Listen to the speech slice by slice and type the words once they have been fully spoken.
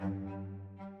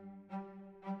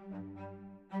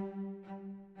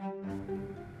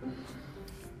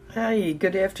Hi,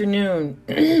 good afternoon.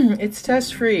 It's Tess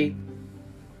Free.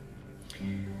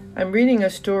 I'm reading a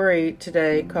story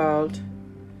today called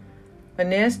A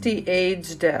Nasty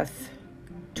AIDS Death,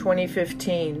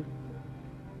 2015.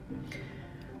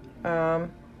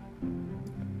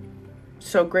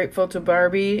 So grateful to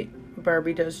Barbie.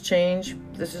 Barbie Does Change.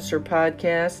 This is her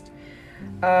podcast.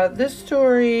 This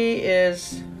story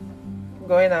is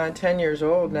going on 10 years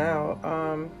old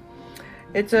now.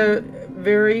 It's a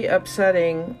very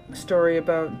upsetting story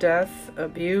about death,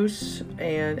 abuse,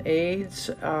 and AIDS,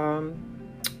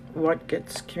 what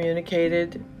gets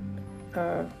communicated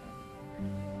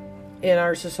in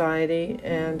our society,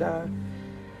 and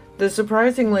the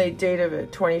surprising late date of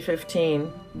it,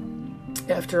 2015.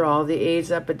 After all, the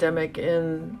AIDS epidemic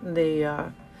in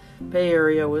the Bay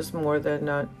Area was more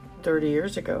than 30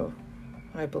 years ago,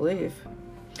 I believe.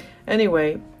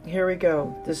 Anyway, here we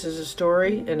go. This is a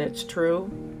story, and it's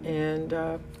true, and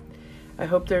I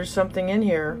hope there's something in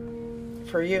here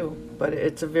for you, but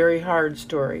it's a very hard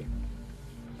story.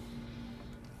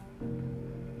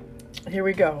 Here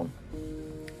we go.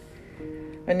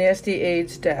 A Nasty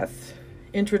AIDS Death.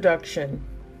 Introduction.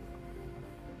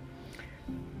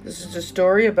 This is a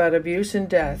story about abuse and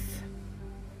death.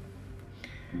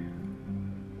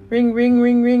 Ring, ring,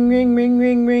 ring, ring, ring, ring,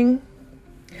 ring, ring.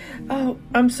 Oh,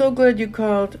 I'm so glad you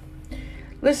called.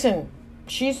 Listen,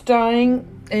 she's dying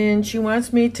and she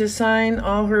wants me to sign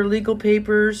all her legal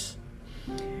papers.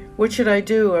 What should I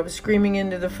do? I was screaming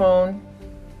into the phone.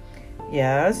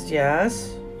 Yes,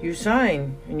 you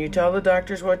sign and you tell the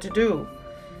doctors what to do,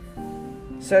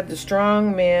 said the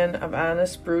strong man of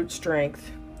honest brute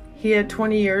strength. He had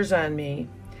 20 years on me.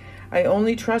 I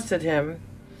only trusted him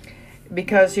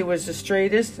because he was the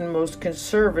straightest and most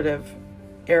conservative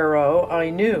arrow I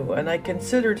knew, and I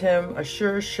considered him a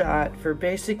sure shot for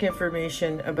basic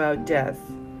information about death.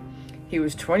 He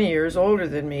was 20 years older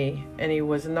than me, and he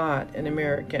was not an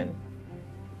American.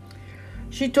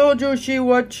 She told you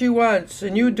what she wants,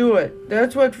 and you do it.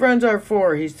 That's what friends are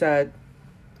for, he said.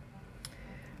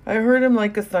 I heard him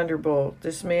like a thunderbolt,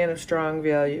 this man of strong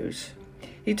values.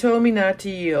 He told me not to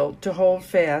yield, to hold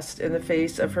fast in the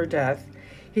face of her death.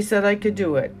 He said I could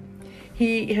do it.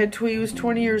 He was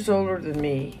 20 years older than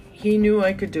me. He knew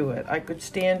I could do it. I could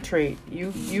stand trait.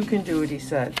 You can do it, he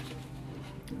said.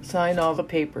 Sign all the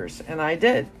papers, and I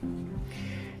did.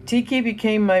 Tiki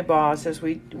became my boss as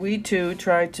we two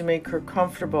tried to make her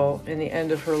comfortable in the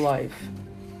end of her life.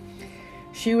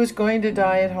 She was going to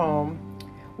die at home,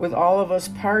 with all of us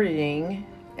partying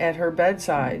at her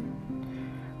bedside.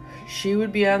 She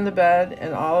would be on the bed,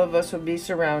 and all of us would be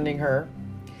surrounding her.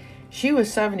 She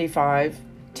was 75,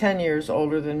 10 years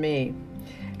older than me,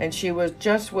 and she was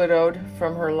just widowed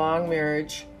from her long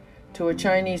marriage to a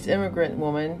Chinese immigrant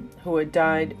woman who had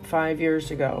died 5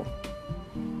 years ago.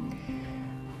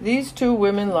 These two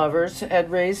women lovers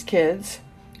had raised kids,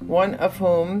 one of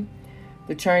whom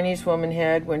the Chinese woman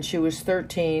had when she was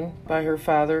 13 by her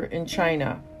father in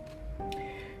China.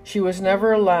 She was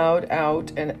never allowed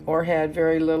out or had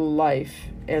very little life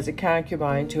as a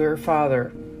concubine to her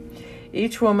father.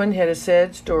 Each woman had a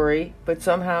sad story, but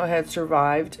somehow had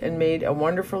survived and made a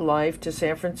wonderful life to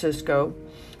San Francisco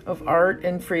of art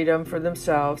and freedom for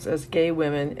themselves as gay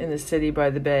women in the city by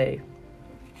the bay.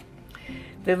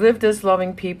 They lived as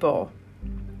loving people.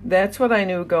 That's what I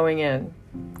knew going in.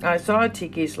 I saw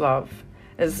Tiki's love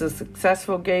as a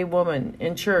successful gay woman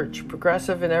in church,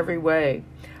 progressive in every way,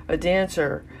 a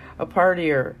dancer, a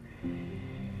partier.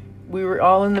 We were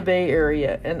all in the Bay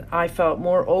Area, and I felt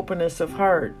more openness of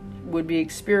heart would be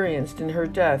experienced in her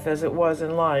death as it was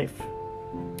in life.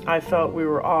 I felt we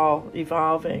were all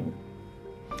evolving.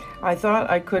 I thought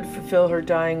I could fulfill her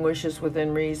dying wishes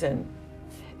within reason.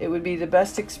 It would be the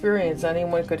best experience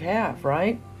anyone could have,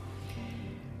 right?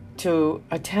 To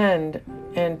attend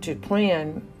and to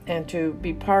plan and to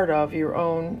be part of your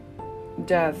own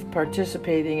death,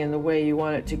 participating in the way you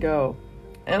want it to go.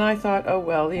 And I thought, oh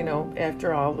well,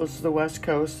 after all, this is the West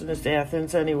Coast and it's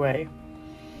Athens anyway.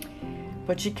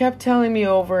 But she kept telling me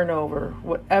over and over,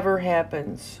 whatever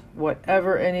happens,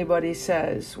 whatever anybody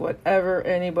says, whatever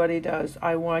anybody does,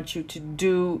 I want you to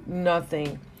do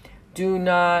nothing. Do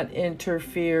not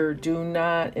interfere. Do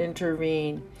not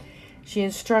intervene. She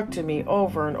instructed me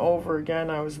over and over again.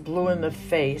 I was blue in the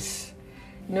face.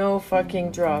 No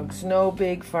fucking drugs. No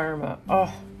big pharma.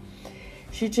 Oh,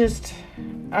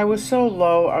 I was so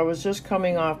low. I was just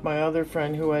coming off my other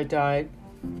friend who had died.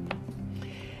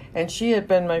 And she had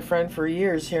been my friend for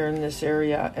years here in this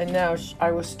area. And now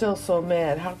I was still so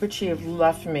mad. How could she have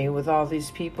left me with all these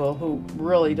people who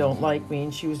really don't like me?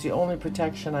 And she was the only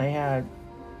protection I had.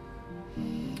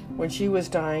 When she was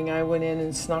dying, I went in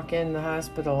and snuck in the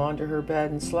hospital under her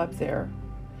bed and slept there.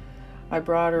 I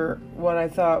brought her what I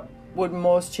thought would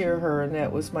most cheer her, and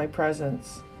that was my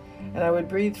presence. And I would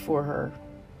breathe for her.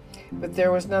 But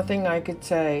there was nothing I could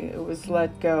say. It was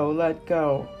let go, let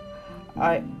go.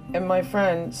 And my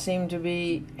friend seemed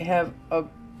to have a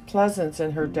pleasance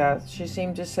in her death. She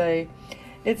seemed to say,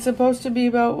 "It's supposed to be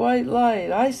about white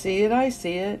light. I see it, I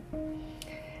see it."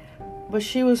 But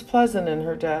she was pleasant in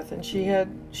her death, and she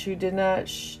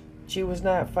was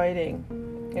not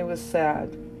fighting. It was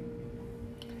sad.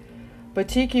 But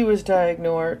Tiki was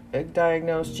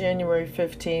diagnosed January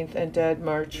 15th and dead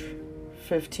March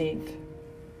 15th.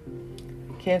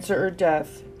 Cancer or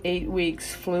death, 8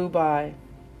 weeks flew by,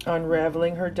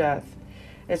 unraveling her death,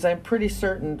 as I'm pretty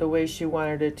certain the way she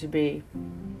wanted it to be.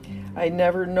 I'd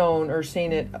never known or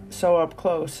seen it so up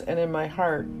close, and in my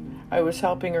heart, I was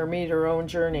helping her meet her own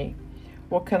journey.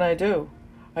 What can I do?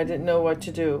 I didn't know what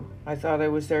to do. I thought I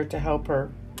was there to help her.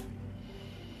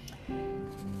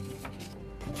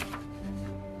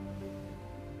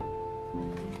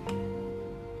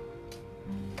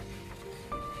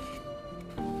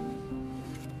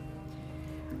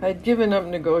 I'd given up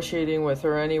negotiating with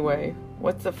her anyway.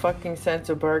 What's the fucking sense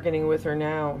of bargaining with her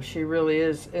now? She really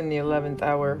is in the 11th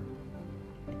hour.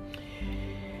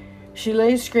 She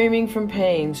lay screaming from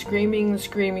pain,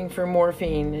 screaming for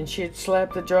morphine, and she had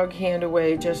slapped the drug hand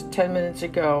away just 10 minutes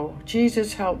ago.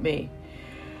 Jesus help me.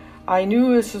 I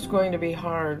knew this was going to be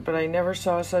hard, but I never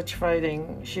saw such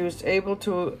fighting. She was able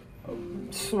to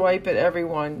swipe at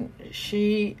everyone.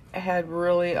 She had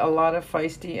really a lot of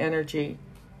feisty energy.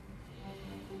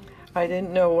 I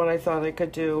didn't know what I thought I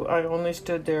could do. I only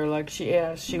stood there like she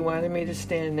asked. She wanted me to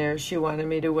stand there. She wanted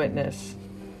me to witness.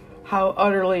 How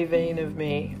utterly vain of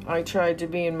me. I tried to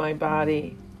be in my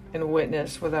body and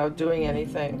witness without doing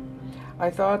anything.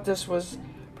 I thought this was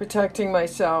protecting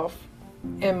myself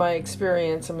and my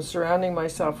experience. I'm surrounding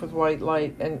myself with white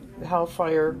light, and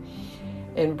hellfire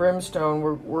and brimstone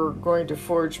were going to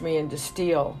forge me into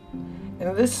steel.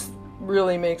 And this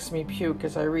really makes me puke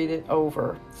as I read it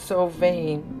over. So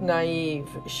vain, naive.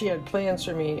 She had plans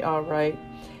for me, all right,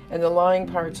 and the lying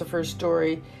parts of her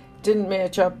story didn't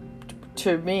catch up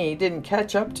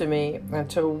to me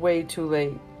until way too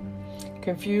late.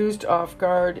 Confused, off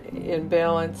guard,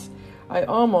 imbalanced, I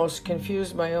almost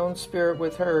confused my own spirit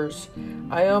with hers.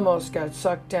 I almost got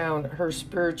sucked down her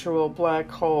spiritual black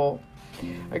hole.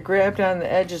 I grabbed on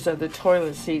the edges of the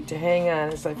toilet seat to hang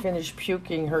on as I finished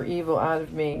puking her evil out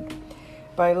of me.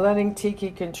 By letting Tiki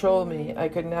control me, I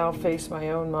could now face my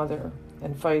own mother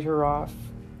and fight her off.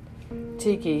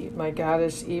 Tiki, my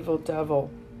goddess, evil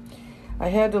devil. I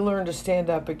had to learn to stand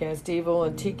up against evil,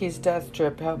 and Tiki's death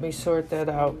trip helped me sort that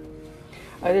out.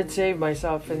 I did save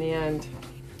myself in the end.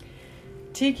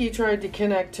 Tiki tried to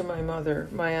connect to my mother,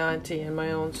 my auntie, and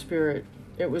my own spirit.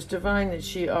 It was divine that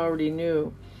she already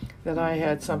knew that I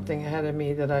had something ahead of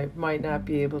me that I might not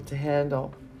be able to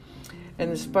handle.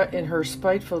 And in her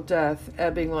spiteful death,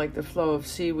 ebbing like the flow of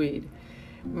seaweed,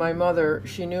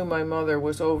 she knew my mother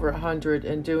was over 100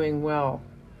 and doing well.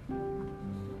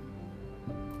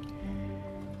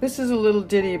 This is a little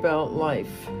ditty about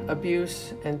life,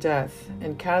 abuse, and death,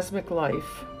 and cosmic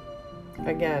life,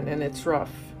 again, and it's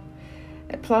rough.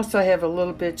 Plus, I have a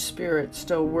little bitch spirit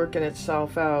still working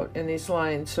itself out in these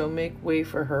lines, so make way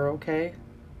for her, okay?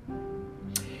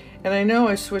 And I know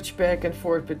I switch back and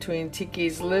forth between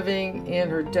Tiki's living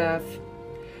and her death,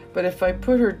 but if I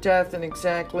put her death in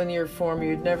exact linear form,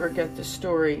 you'd never get the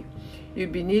story.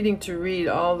 You'd be needing to read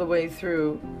all the way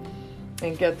through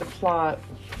and get the plot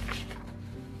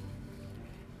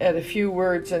at a few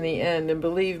words in the end. And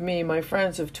believe me, my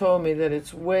friends have told me that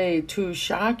it's way too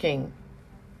shocking.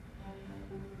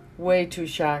 Way too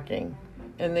shocking.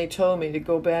 And they told me to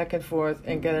go back and forth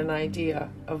and get an idea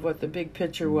of what the big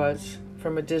picture was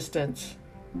from a distance.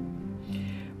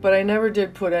 But I never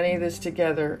did put any of this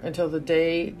together until the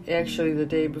day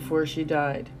before she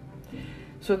died.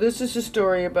 So this is a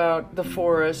story about the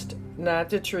forest,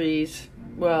 not the trees.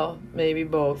 Well, maybe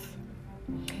both.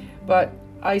 But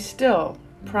I still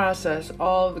process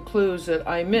all the clues that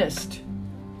I missed.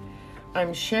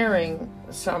 I'm sharing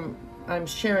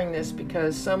this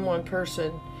because some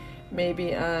person may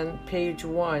be on page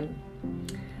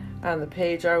 1, on the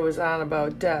page I was on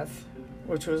about death,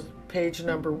 which was page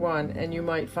number 1, and you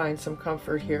might find some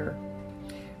comfort here.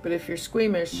 But if you're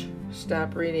squeamish,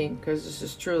 stop reading, because this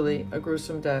is truly a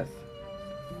gruesome death.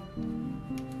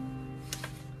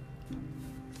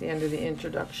 The end of the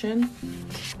introduction.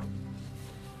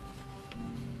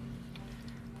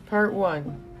 Part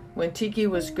 1. When Tiki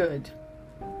was good.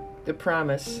 The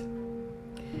promise.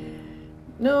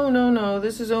 No, no, no,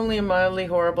 this is only a mildly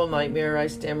horrible nightmare, I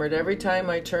stammered every time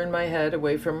I turned my head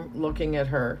away from looking at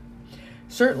her.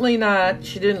 Certainly not.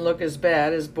 She didn't look as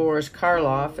bad as Boris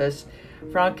Karloff, as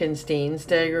Frankenstein,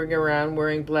 staggering around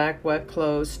wearing black, wet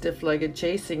clothes, stiff-legged,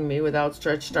 chasing me with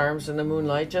outstretched arms in the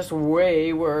moonlight. Just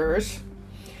way worse.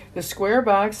 The square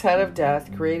box head of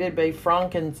death, created by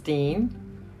Frankenstein,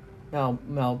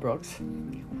 Mel Brooks,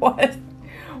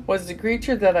 was the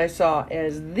creature that I saw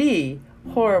as the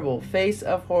horrible face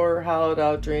of horror, hollowed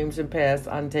out dreams and past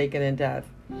untaken in death.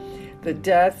 The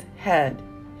death head.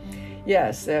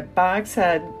 Yes, that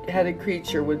box-headed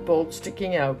creature with bolts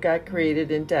sticking out got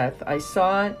created in death. I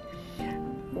saw it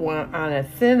on a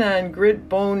thin-on grit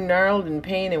bone, gnarled in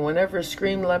pain, and whenever a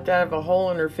scream leapt out of a hole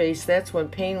in her face, that's when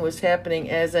pain was happening,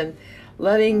 as in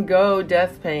letting go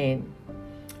death pain.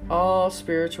 All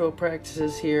spiritual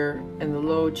practices here and the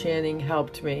low chanting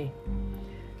helped me.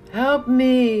 Help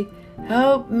me!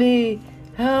 Help me!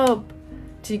 Help!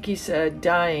 Tiki said,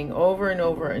 dying over and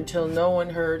over until no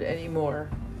one heard any more.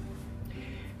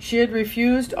 She had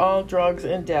refused all drugs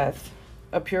and death.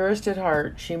 A purist at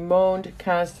heart, she moaned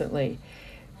constantly,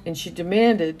 and she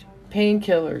demanded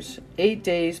painkillers 8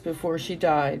 days before she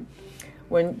died,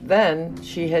 when then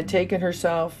she had taken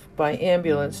herself by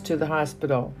ambulance to the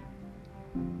hospital.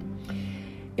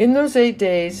 In those 8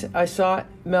 days, I saw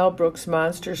Mel Brooks'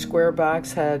 monster square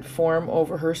box head form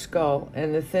over her skull,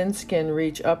 and the thin skin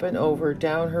reach up and over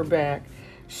down her back,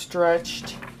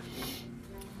 stretched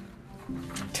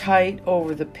tight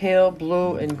over the pale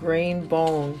blue and green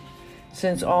bone,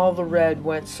 since all the red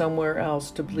went somewhere else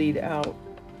to bleed out.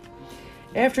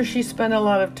 After she spent a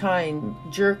lot of time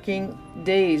jerking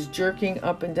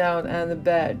up and down on the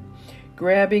bed,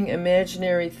 grabbing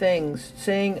imaginary things,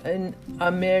 talking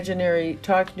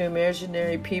to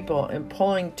imaginary people, and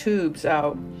pulling tubes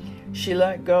out, she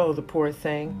let go, the poor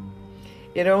thing.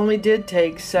 It only did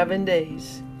take 7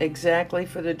 days, exactly,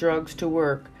 for the drugs to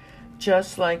work,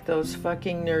 just like those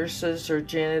fucking nurses or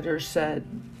janitors said.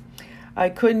 I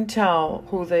couldn't tell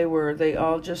who they were. They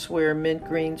all just wear mint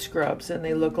green scrubs and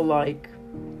they look alike.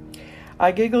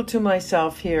 I giggled to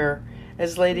myself here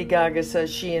as Lady Gaga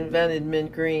says she invented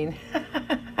mint green.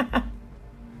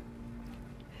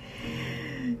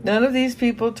 None of these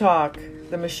people talk.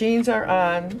 The machines are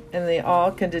on and they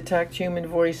all can detect human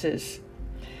voices.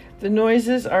 The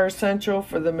noises are essential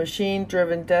for the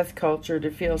machine-driven death culture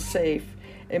to feel safe.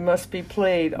 It must be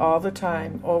played all the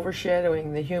time,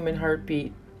 overshadowing the human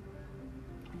heartbeat.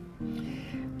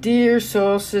 Dear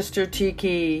soul sister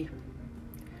Tiki,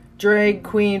 drag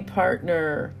queen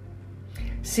partner,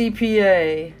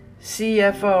 CPA,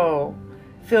 CFO,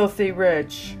 filthy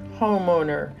rich,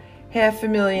 homeowner,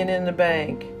 $500,000 in the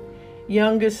bank,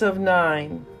 youngest of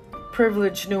 9,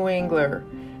 privileged New Englander,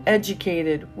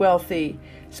 educated, wealthy,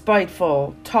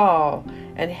 spiteful, tall,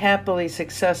 and happily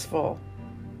successful.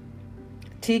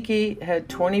 Tiki had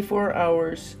 24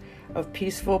 hours of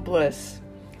peaceful bliss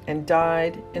and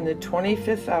died in the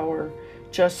 25th hour,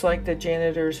 just like the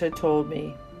janitors had told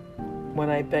me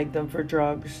when I begged them for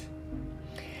drugs.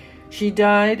 She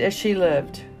died as she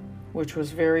lived, which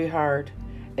was very hard.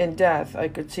 In death, I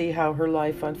could see how her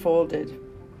life unfolded.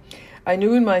 I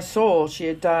knew in my soul she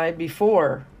had died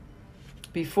before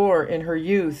in her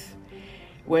youth,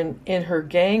 when in her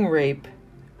gang rape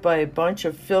by a bunch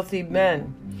of filthy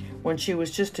men, when she was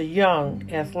just a young,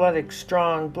 athletic,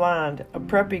 strong blonde, a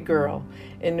preppy girl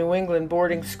in New England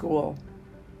boarding school.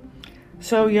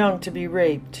 So young to be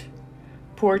raped.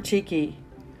 Poor Tiki.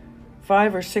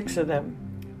 5 or 6 of them.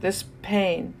 This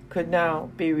pain could now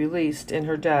be released in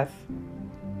her death.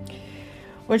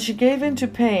 When she gave in to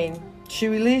pain, she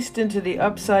released into the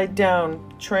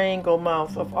upside-down triangle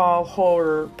mouth of all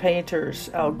horror painters,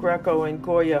 El Greco and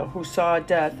Goya, who saw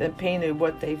death and painted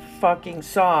what they fucking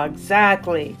saw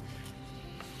exactly.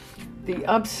 The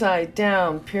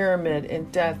upside-down pyramid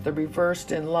in death, the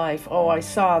reversed in life. Oh, I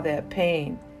saw that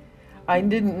pain. I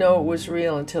didn't know it was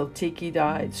real until Tiki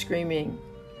died, screaming.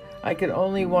 I could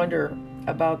only wonder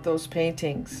about those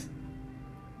paintings.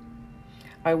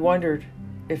 I wondered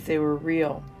if they were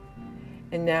real.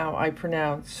 And now I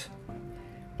pronounce,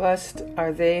 blessed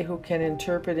are they who can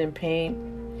interpret and paint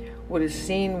what is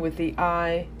seen with the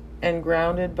eye and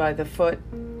grounded by the foot,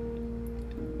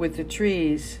 with the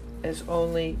trees as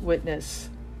only witness.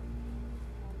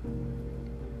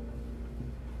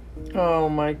 Oh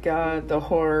my God, the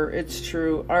horror. It's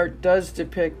true. Art does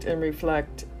depict and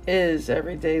reflect, is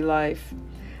everyday life.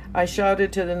 I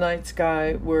shouted to the night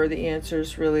sky where the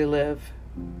answers really live.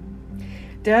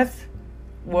 Death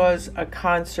was a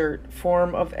concert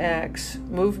form of acts,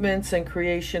 movements and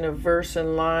creation of verse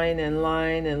and line and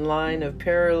line and line of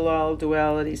parallel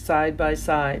duality side by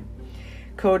side.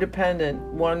 codependent,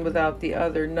 one without the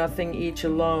other, nothing each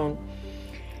alone.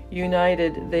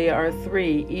 United, they are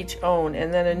three, each own,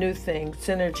 and then a new thing,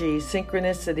 synergy,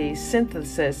 synchronicity,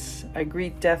 synthesis. I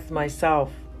greet death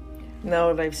myself.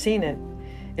 Now that I've seen it,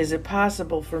 is it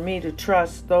possible for me to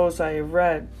trust those I have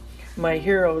read? My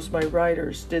heroes, my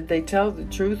writers, did they tell the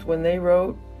truth when they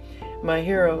wrote? My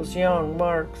heroes, Jung,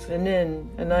 Marx, Nin,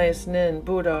 Anais Nin,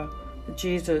 Buddha,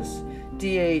 Jesus,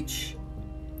 D.H.,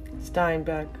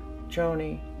 Steinbeck,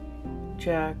 Joni,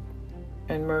 Jack,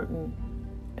 and Merton,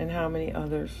 and how many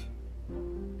others?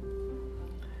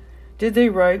 Did they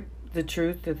write the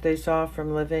truth that they saw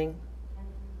from living?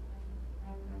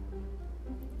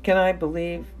 Can I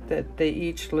believe that they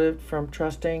each lived from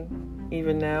trusting,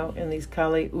 even now in these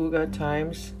Kali Yuga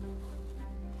times?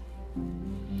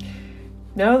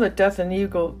 Now that death and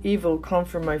evil come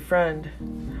from my friend,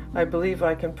 I believe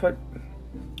I can put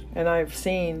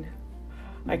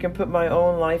my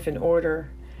own life in order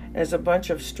as a bunch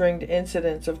of stringed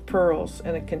incidents of pearls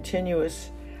and a continuous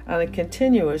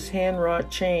hand-wrought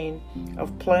chain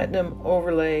of platinum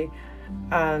overlay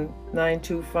on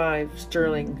 925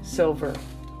 sterling silver.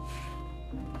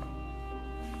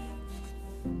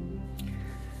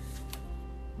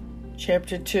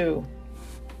 Chapter 2.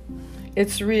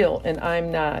 It's real and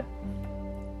I'm not.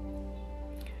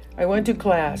 I went to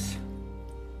class.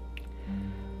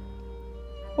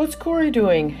 What's Corey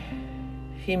doing?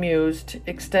 He mused,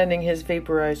 extending his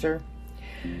vaporizer.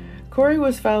 Corey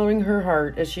was following her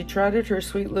heart as she trotted her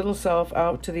sweet little self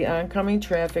out to the oncoming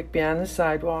traffic beyond the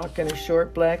sidewalk in her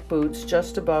short black boots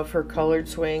just above her colored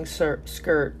swaying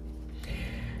skirt.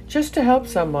 Just to help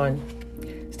someone,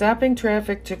 stopping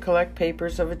traffic to collect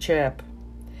papers of a chap.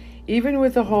 Even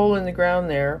with a hole in the ground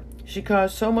there, she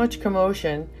caused so much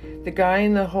commotion, the guy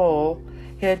in the hole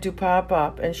had to pop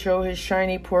up and show his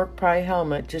shiny pork pie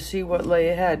helmet to see what lay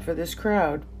ahead for this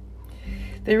crowd.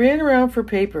 They ran around for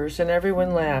papers and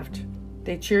everyone laughed.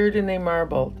 They cheered and they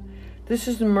marveled. This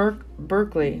is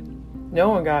Berkeley. No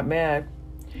one got mad.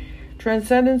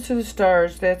 Transcendence to the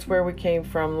stars, that's where we came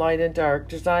from, light and dark,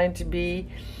 designed to be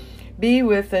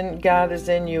with, and God is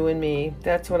in you and me.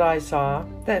 That's what I saw.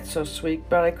 That's so sweet,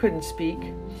 but I couldn't speak.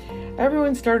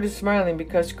 Everyone started smiling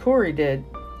because Corey did.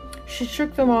 She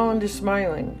shook them all into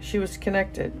smiling. She was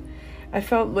connected. I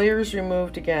felt layers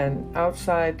removed again,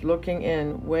 outside looking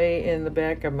in, way in the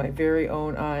back of my very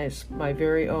own eyes, my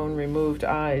very own removed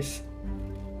eyes.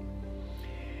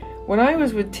 When I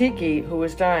was with Tiki, who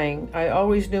was dying, I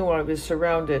always knew I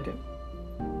surrounded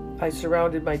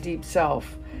my deep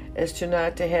self, as to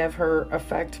not to have her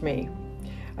affect me.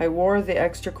 I wore the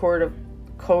extra coat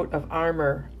of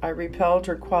armor. I repelled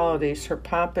her qualities, her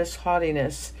pompous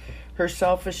haughtiness, her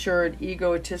self-assured,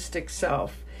 egotistic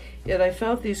self. Yet I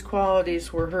felt these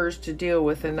qualities were hers to deal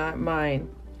with and not mine.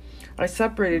 I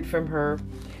separated from her.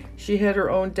 She had her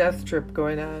own death trip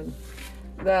going on.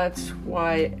 That's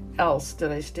why else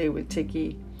did I stay with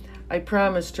Tiki. I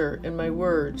promised her in my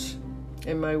words.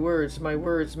 My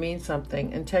words mean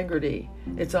something. Integrity.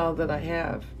 It's all that I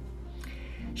have.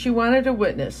 She wanted a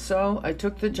witness, so I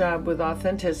took the job with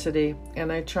authenticity,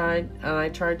 and I tried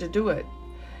to do it.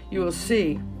 You will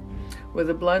see. With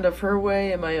a blend of her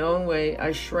way and my own way,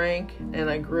 I shrank and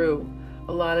I grew.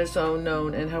 A lot is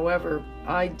unknown, and however,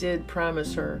 I did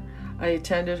promise her. I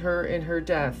attended her in her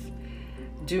death.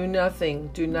 Do nothing,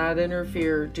 do not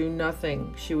interfere, do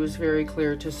nothing, she was very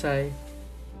clear to say.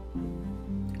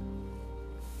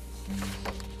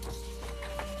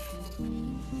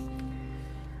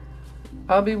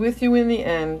 I'll be with you in the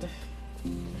end.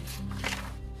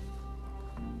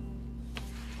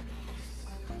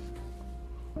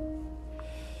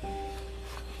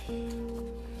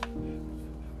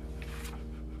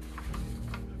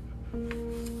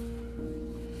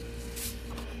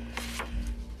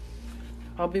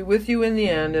 I'll be with you in the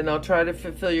end, and I'll try to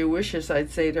fulfill your wishes, I'd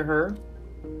say to her.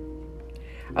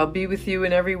 I'll be with you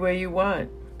in every way you want.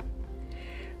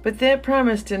 But that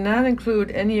promise did not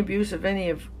include any abuse of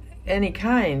any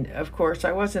kind. Of course,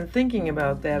 I wasn't thinking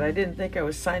about that. I didn't think I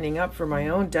was signing up for my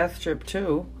own death trip,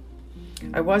 too.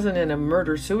 I wasn't in a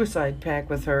murder-suicide pact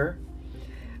with her.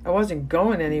 I wasn't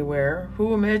going anywhere.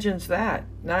 Who imagines that?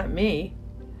 Not me.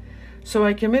 So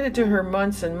I committed to her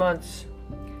months and months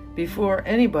before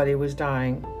anybody was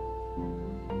dying.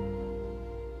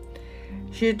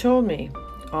 She had told me,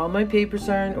 all my papers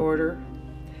are in order.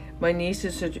 My niece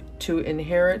is to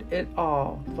inherit it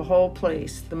all, the whole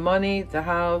place, the money, the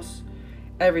house,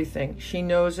 everything. She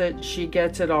knows it. She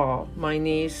gets it all. My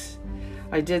niece.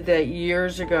 I did that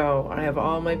years ago. I have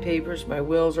all my papers. My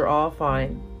wills are all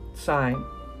fine. Signed.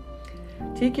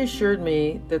 Tiki assured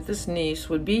me that this niece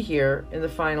would be here in the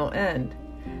final end.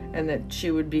 and that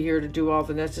she would be here to do all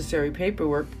the necessary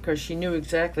paperwork because she knew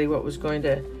exactly what was going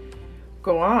to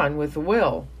go on with the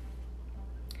will.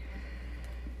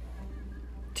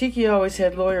 Tiki always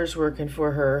had lawyers working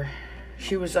for her.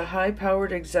 She was a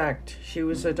high-powered exec. She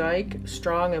was a dyke,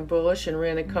 strong and bullish, and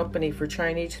ran a company for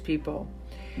Chinese people.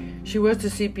 She was the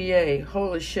CPA.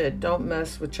 Holy shit, don't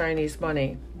mess with Chinese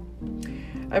money.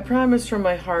 I promised from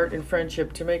my heart and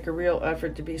friendship to make a real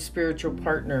effort to be a spiritual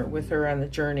partner with her on the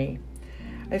journey.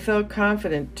 I felt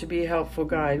confident to be a helpful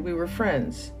guide. We were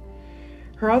friends.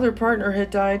 Her other partner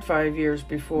had died 5 years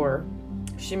before.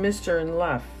 She missed her and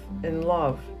left in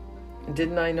love. And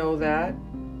didn't I know that?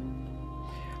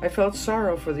 I felt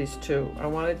sorrow for these two. I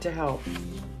wanted to help.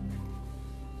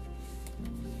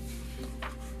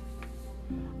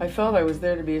 I felt I was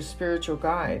there to be a spiritual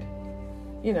guide.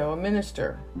 You know, a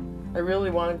minister. I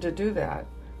really wanted to do that.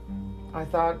 I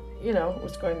thought,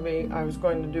 I was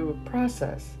going to do a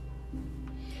process.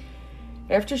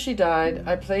 After she died,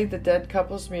 I played the dead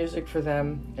couple's music for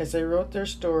them as they wrote their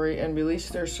story and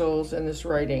released their souls in this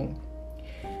writing.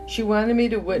 She wanted me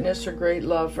to witness her great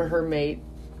love for her mate,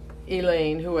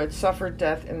 Elaine, who had suffered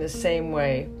death in the same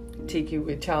way, Tiki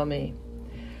would tell me.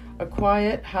 A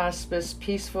quiet hospice,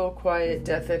 peaceful, quiet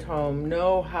death at home,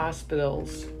 no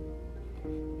hospitals.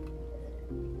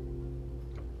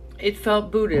 It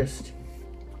felt Buddhist.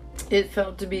 It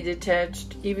felt to be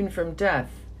detached even from death.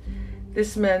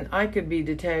 This meant I could be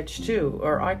detached too,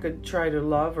 or I could try to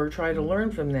love or try to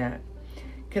learn from that.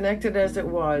 Connected as it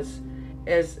was,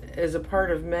 as a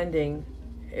part of mending,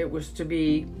 it was to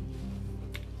be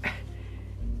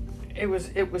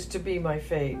my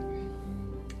fate.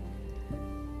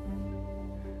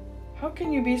 How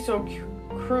can you be so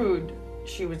crude,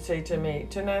 she would say to me,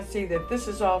 to not see that this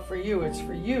is all for you, it's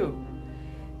for you.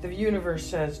 The universe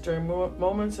says during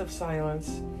moments of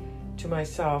silence to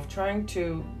myself, trying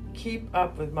to keep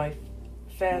up with my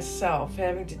fast self,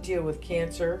 having to deal with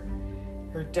cancer,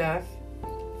 her death,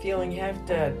 feeling half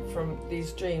dead from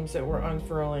these dreams that were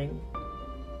unfurling.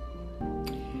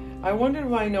 I wondered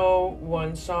why no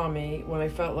one saw me when I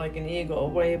felt like an eagle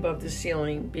way above the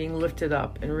ceiling, being lifted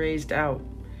up and raised out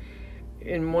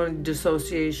in one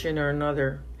dissociation or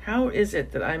another. How is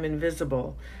it that I'm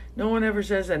invisible? No one ever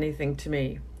says anything to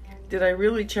me. Did I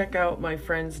really check out my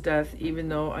friend's death even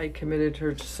though I committed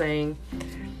her to saying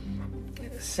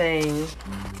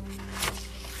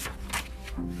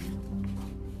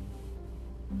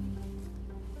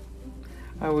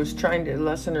I was trying to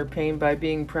lessen her pain by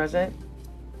being present?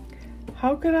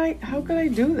 How could I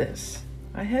do this?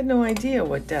 I had no idea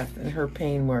what death and her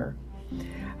pain were.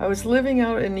 I was living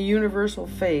out in the universal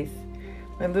faith,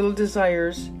 my little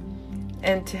desires,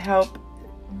 and to help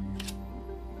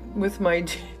with my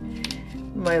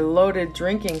loaded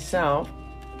drinking self.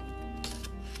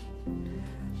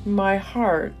 My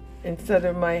heart, instead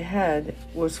of my head,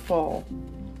 was full.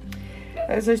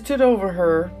 As I stood over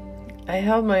her, I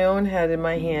held my own head in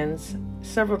my hands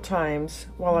several times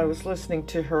while I was listening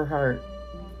to her heart.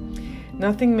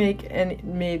 Nothing made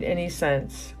any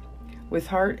sense. With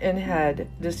heart and head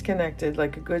disconnected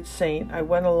like a good saint, I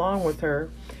went along with her,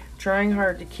 trying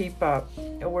hard to keep up,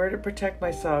 aware to protect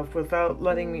myself without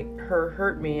letting her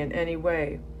hurt me in any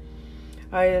way.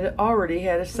 I had already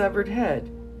had a severed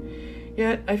head.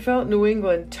 Yet I felt New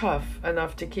England tough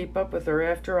enough to keep up with her.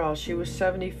 After all, she was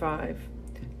 75,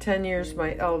 10 years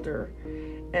my elder,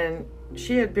 and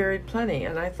she had buried plenty,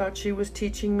 and I thought she was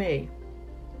teaching me.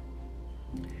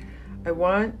 I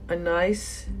want a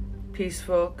nice,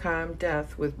 peaceful, calm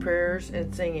death with prayers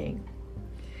and singing.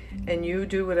 And you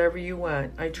do whatever you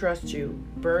want. I trust you.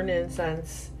 Burn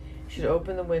incense. She'd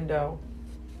open the window,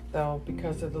 though,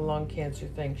 because of the lung cancer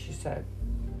thing, she said.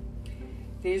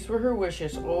 These were her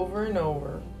wishes over and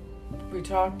over. We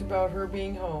talked about her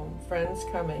being home, friends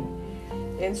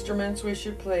coming, instruments we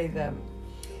should play them.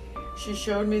 She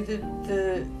showed me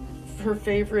her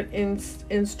favorite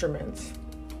instruments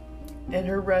and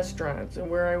her restaurants and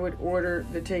where I would order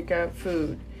the takeout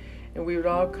food. And we would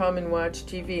all come and watch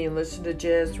TV and listen to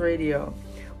jazz radio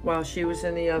while she was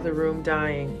in the other room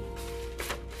dying.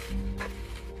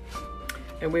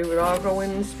 And we would all go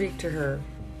in and speak to her.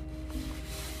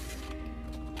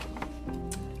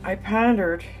 I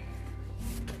pondered.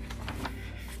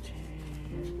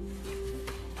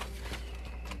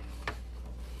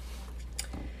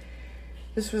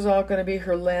 This was all going to be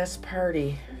her last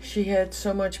party. She had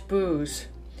so much booze.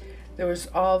 There was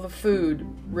all the food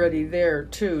ready there,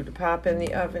 too, to pop in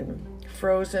the oven.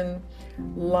 Frozen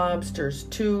lobsters,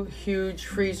 2 huge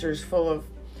freezers full of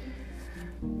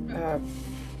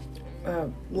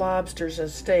lobsters and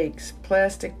steaks,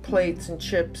 plastic plates and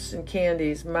chips and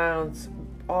candies, mounds,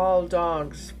 all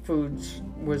dogs' foods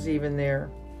was even there.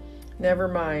 Never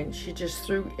mind, she just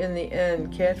threw in the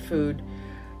end cat food,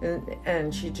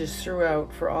 and she just threw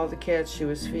out for all the cats she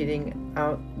was feeding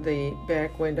out the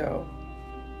back window.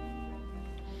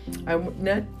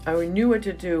 I knew what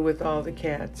to do with all the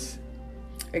cats,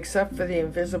 except for the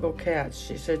invisible cats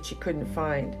she said she couldn't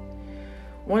find.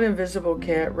 One invisible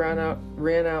cat ran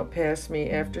out past me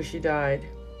after she died.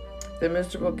 The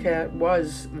miserable cat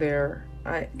was there,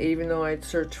 even though I'd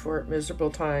searched for it miserable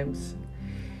times.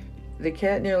 The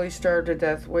cat nearly starved to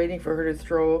death waiting for her to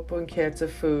throw open cats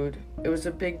of food. It was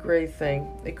a big gray thing.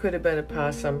 It could have been a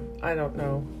possum. I don't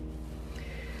know.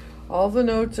 All the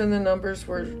notes and the numbers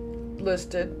were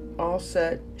listed, all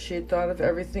set. She had thought of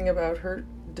everything about her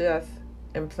death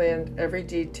and planned every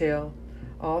detail,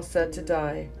 all set to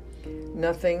die.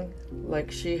 Nothing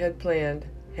like she had planned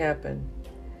happened.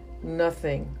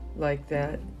 Nothing like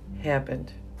that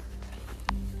happened.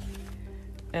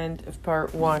 End of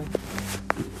part 1.